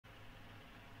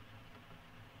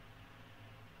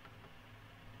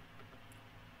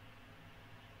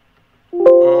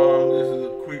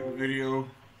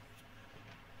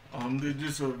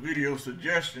just a video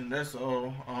suggestion, that's all.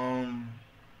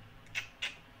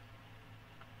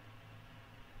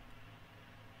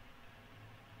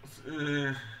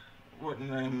 What the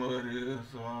name of it is?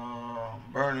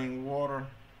 Burning Water,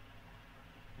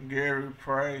 Gary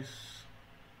Price,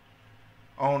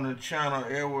 on the channel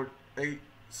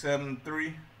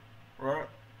EDWARD873, right?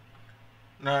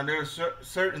 Now there's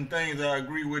certain things I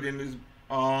agree with in this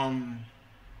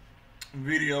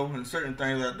video and certain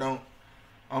things I don't.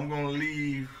 I'm gonna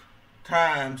leave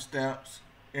timestamps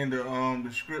in the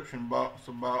description box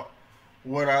about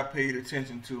what I paid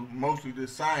attention to, mostly the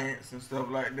science and stuff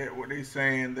like that, what they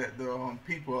saying that the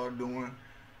people are doing,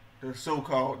 the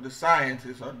so-called the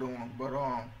scientists are doing. But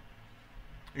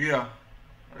yeah,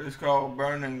 it's called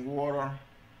Burning Water.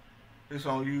 It's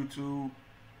on YouTube.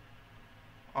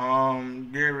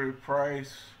 Gary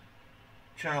Price,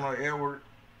 channel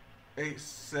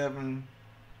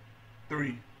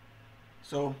EDWARD873.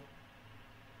 So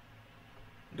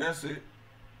that's it.